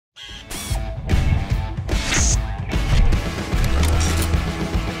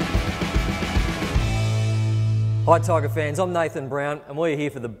Hi Tiger fans, I'm Nathan Brown and we're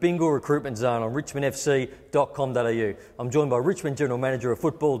here for the Bingle Recruitment Zone on richmondfc.com.au. I'm joined by Richmond General Manager of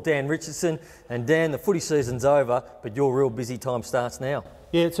Football, Dan Richardson. And Dan, the footy season's over, but your real busy time starts now.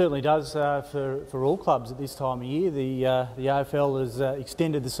 Yeah, it certainly does for all clubs at this time of year. The AFL has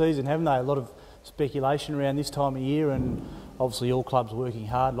extended the season, haven't they? A lot of speculation around this time of year, and obviously all clubs working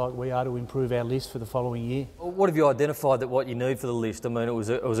hard like we are to improve our list for the following year. What have you identified that what you need for the list? I mean, it was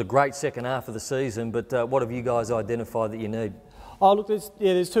a great second half of the season, but what have you guys identified that you need? Oh, look,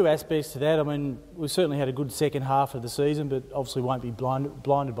 there's two aspects to that. I mean, we've certainly had a good second half of the season, but obviously won't be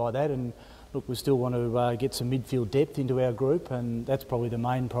blinded by that. And look, we still want to get some midfield depth into our group, and that's probably the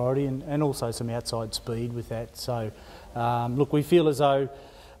main priority, and also some outside speed with that. So, look, we feel as though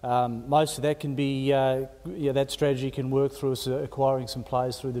most of that can be, that strategy can work through us acquiring some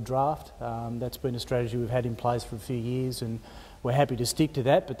players through the draft. That's been a strategy we've had in place for a few years, and we're happy to stick to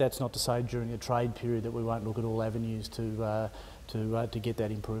that, but that's not to say during a trade period that we won't look at all avenues to get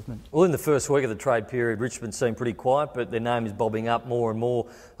that improvement. Well, in the first week of the trade period, Richmond seemed pretty quiet, but their name is bobbing up more and more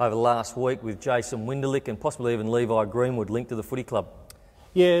over the last week with Jason Winderlich and possibly even Levi Greenwood linked to the footy club.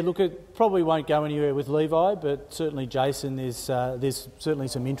 Yeah, look, it probably won't go anywhere with Levi, but certainly Jason, there's certainly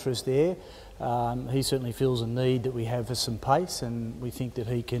some interest there. He certainly feels a need that we have for some pace, and we think that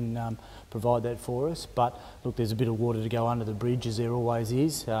he can provide that for us. But look, there's a bit of water to go under the bridge, as there always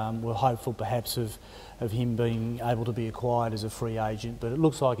is. We're hopeful perhaps of him being able to be acquired as a free agent, but it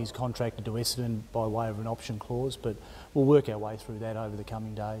looks like he's contracted to Essendon by way of an option clause, but we'll work our way through that over the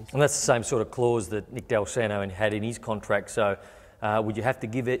coming days. And that's the same sort of clause that Nick Del Santo had in his contract, so would you have to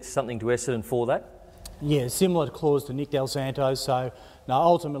give it something to Essendon for that? Yeah, similar clause to Nick Del Santo, so no,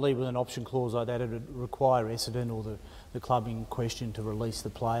 ultimately with an option clause like that, it would require Essendon or the club in question to release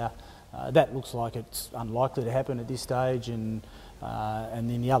the player. That looks like it's unlikely to happen at this stage, and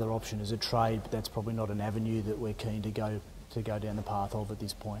then the other option is a trade, but that's probably not an avenue that we're keen to go down the path of at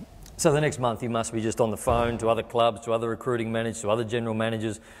this point. So the next month you must be just on the phone to other clubs, to other recruiting managers, to other general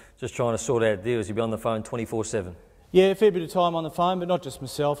managers, just trying to sort out deals. You'll be on the phone 24/7. Yeah, a fair bit of time on the phone, but not just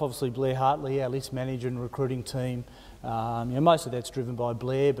myself. Obviously, Blair Hartley, our list manager and recruiting team. Most of that's driven by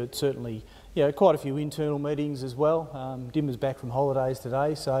Blair, but certainly, quite a few internal meetings as well. Dimmer's back from holidays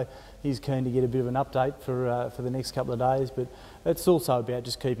today, so he's keen to get a bit of an update for the next couple of days. But it's also about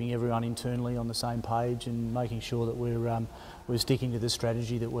just keeping everyone internally on the same page and making sure that we're sticking to the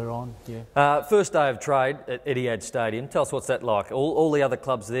strategy that we're on. Yeah. First day of trade at Etihad Stadium. Tell us what's that like. All the other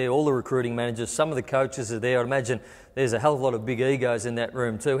clubs there, all the recruiting managers, some of the coaches are there. I'd imagine there's a hell of a lot of big egos in that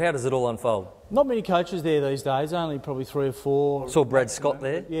room too. How does it all unfold? Not many coaches there these days, only probably 3 or 4. Saw Brad Scott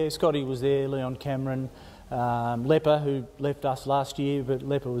there. Yeah, Scotty was there, Leon Cameron, Lepper, who left us last year, but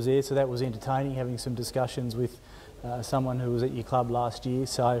Lepper was there, so that was entertaining, having some discussions with someone who was at your club last year.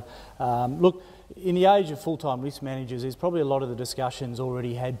 So, look, in the age of full-time list managers, there's probably a lot of the discussions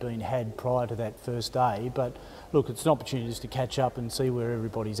already had been had prior to that first day, but look, it's an opportunity just to catch up and see where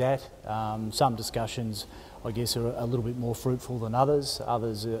everybody's at. Some discussions, I guess, are a little bit more fruitful than others.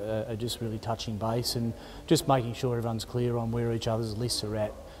 Others are just really touching base and just making sure everyone's clear on where each other's lists are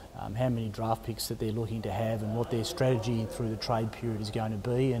at, how many draft picks that they're looking to have and what their strategy through the trade period is going to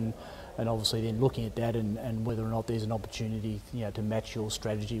be, and obviously then looking at that and whether or not there's an opportunity to match your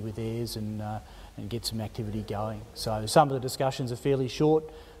strategy with theirs and get some activity going. So some of the discussions are fairly short,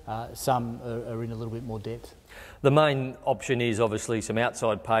 some are in a little bit more depth. The main option is obviously some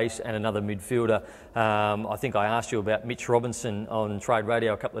outside pace and another midfielder. I think I asked you about Mitch Robinson on Trade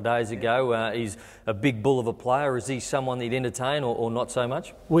Radio a couple of days ago. He's a big bull of a player. Is he someone that you'd entertain or not so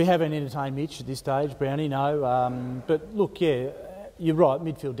much? We haven't entertained Mitch at this stage, Brownie, no. But look, yeah, you're right,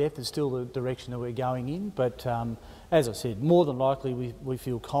 midfield depth is still the direction that we're going in, but as I said, more than likely we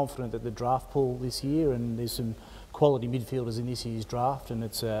feel confident that the draft pool this year, and there's some quality midfielders in this year's draft, and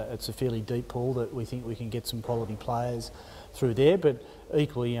it's a fairly deep pool that we think we can get some quality players through there. But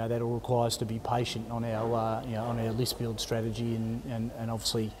equally, that'll require us to be patient on our list build strategy, and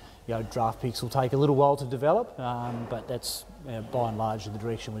obviously, draft picks will take a little while to develop, but that's by and large the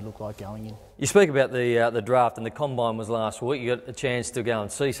direction we look like going in. You speak about the draft, and the combine was last week. You got a chance to go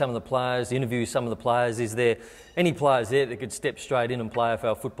and see some of the players, interview some of the players. Is there any players there that could step straight in and play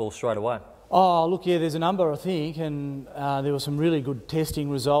AFL football straight away? Oh, look, yeah, there's a number, I think, and there were some really good testing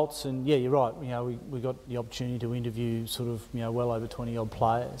results, and yeah, you're right, we got the opportunity to interview sort of, well over 20 odd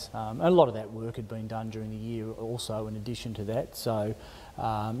players, and a lot of that work had been done during the year also in addition to that. So,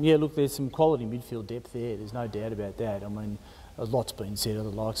 yeah, look, there's some quality midfield depth there, there's no doubt about that. I mean, a lot's been said of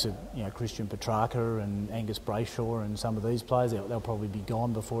the likes of Christian Petrarca and Angus Brayshaw and some of these players. They'll probably be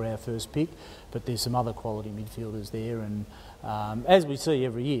gone before our first pick, but there's some other quality midfielders there, and as we see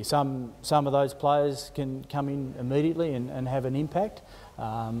every year, some of those players can come in immediately and have an impact.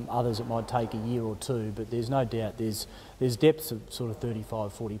 Others it might take a year or two, but there's no doubt there's depths of sort of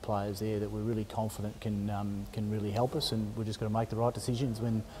 35, 40 players there that we're really confident can really help us, and we're just got to make the right decisions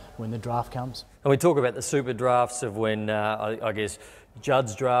when the draft comes. And we talk about the super drafts of when, I guess,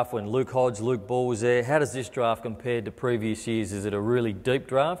 Judd's draft, when Luke Ball was there. How does this draft compare to previous years? Is it a really deep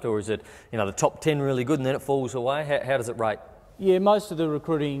draft, or is it, the top 10 really good and then it falls away? How does it rate? Yeah, most of the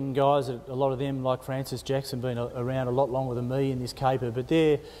recruiting guys, a lot of them, like Francis Jackson, been around a lot longer than me in this caper, but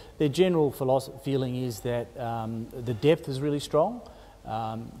their general feeling is that the depth is really strong.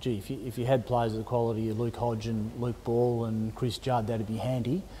 If you had players of the quality of Luke Hodge and Luke Ball and Chris Judd, that'd be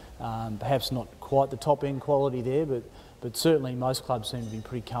handy. Perhaps not quite the top end quality there, but certainly most clubs seem to be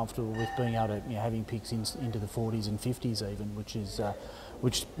pretty comfortable with being able to, having picks into the 40s and 50s even, which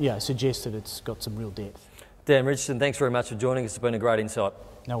suggests that it's got some real depth. Dan Richardson, thanks very much for joining us. It's been a great insight.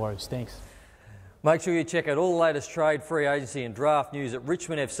 No worries, thanks. Make sure you check out all the latest trade, free agency and draft news at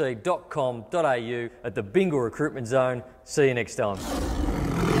richmondfc.com.au at the Bingle Recruitment Zone. See you next time.